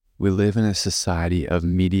we live in a society of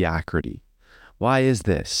mediocrity. Why is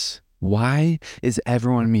this? Why is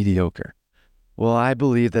everyone mediocre? Well, I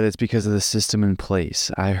believe that it's because of the system in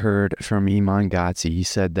place. I heard from Iman Ghatzi, he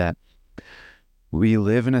said that we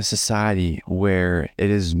live in a society where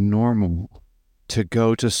it is normal to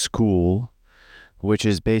go to school, which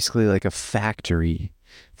is basically like a factory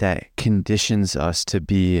that conditions us to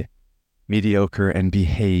be mediocre and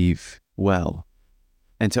behave well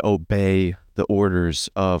and to obey the orders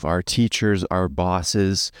of our teachers, our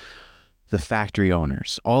bosses, the factory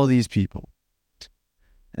owners, all these people.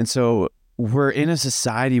 And so we're in a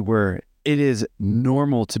society where it is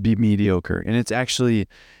normal to be mediocre, and it's actually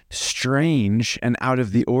strange and out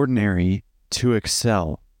of the ordinary to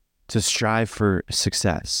excel, to strive for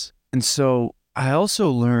success. And so I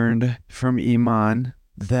also learned from Iman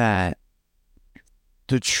that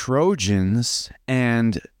the Trojans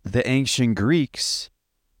and the ancient Greeks,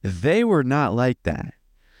 they were not like that.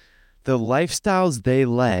 The lifestyles they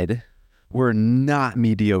led were not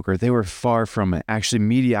mediocre. They were far from it. Actually,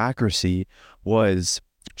 mediocrity was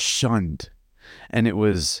shunned, and it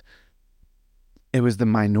was the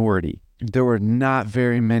minority. There were not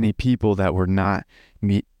very many people that were not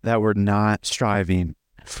striving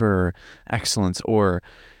for excellence, or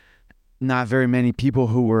not very many people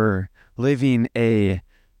who were living a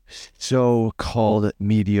so-called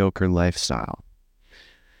mediocre lifestyle.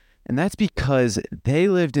 And that's because they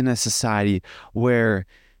lived in a society where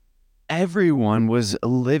everyone was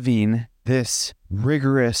living this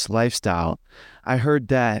rigorous lifestyle. I heard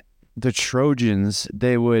that the Trojans,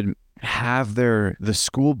 they would have the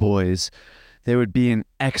schoolboys, they would be in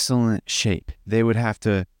excellent shape. They would have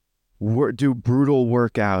to do brutal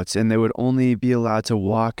workouts, and they would only be allowed to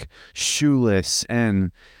walk shoeless,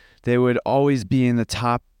 and they would always be in the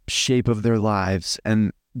top shape of their lives.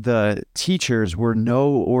 And the teachers were no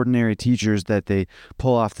ordinary teachers that they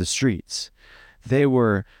pull off the streets. They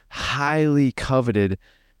were highly coveted,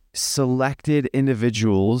 selected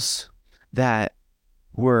individuals that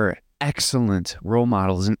were excellent role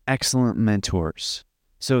models and excellent mentors.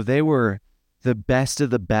 So they were the best of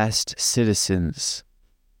the best citizens,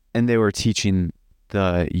 and they were teaching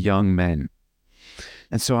the young men.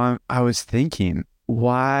 And so I was thinking,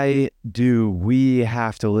 why do we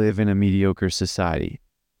have to live in a mediocre society?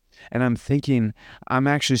 And I'm thinking, I'm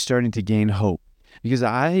actually starting to gain hope, because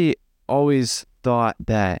I always thought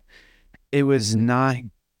that it was not,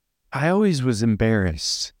 I always was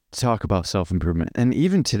embarrassed to talk about self-improvement. And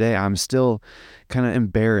even today, I'm still kind of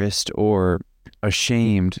embarrassed or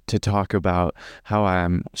ashamed to talk about how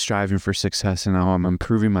I'm striving for success and how I'm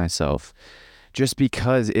improving myself, just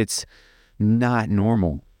because it's not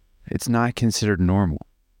normal. It's not considered normal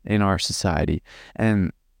in our society.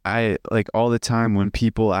 And I, like, all the time when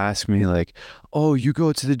people ask me, like, oh, you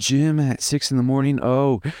go to the gym at 6 a.m.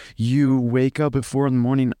 Oh, you wake up at 4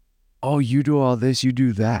 a.m. Oh, you do all this, you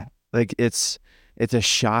do that. Like, it's a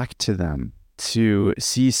shock to them to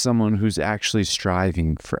see someone who's actually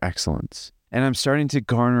striving for excellence. And I'm starting to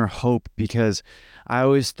garner hope, because I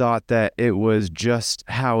always thought that it was just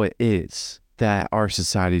how it is, that our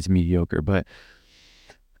society is mediocre. But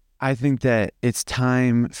I think that it's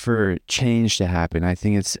time for change to happen. I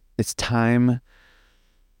think it's time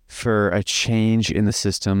for a change in the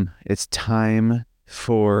system. It's time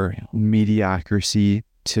for mediocrity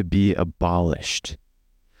to be abolished.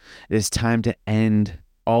 It's time to end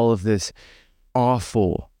all of this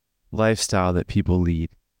awful lifestyle that people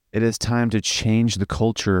lead. It is time to change the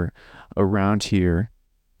culture around here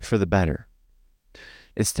for the better.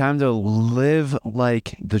 It's time to live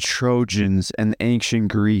like the Trojans and the ancient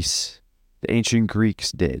Greeks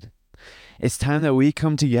did. It's time that we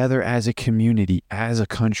come together as a community, as a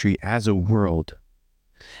country, as a world,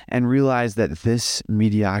 and realize that this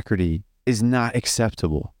mediocrity is not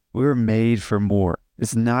acceptable. We're made for more.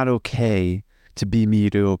 It's not okay to be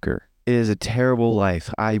mediocre. It is a terrible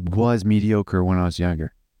life. I was mediocre when I was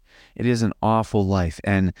younger. It is an awful life,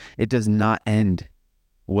 and it does not end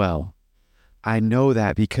well. I know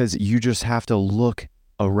that because you just have to look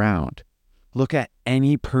around. Look at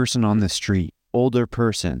any person on the street, older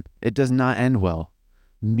person. It does not end well.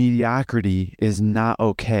 Mediocrity is not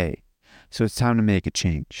okay. So it's time to make a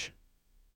change.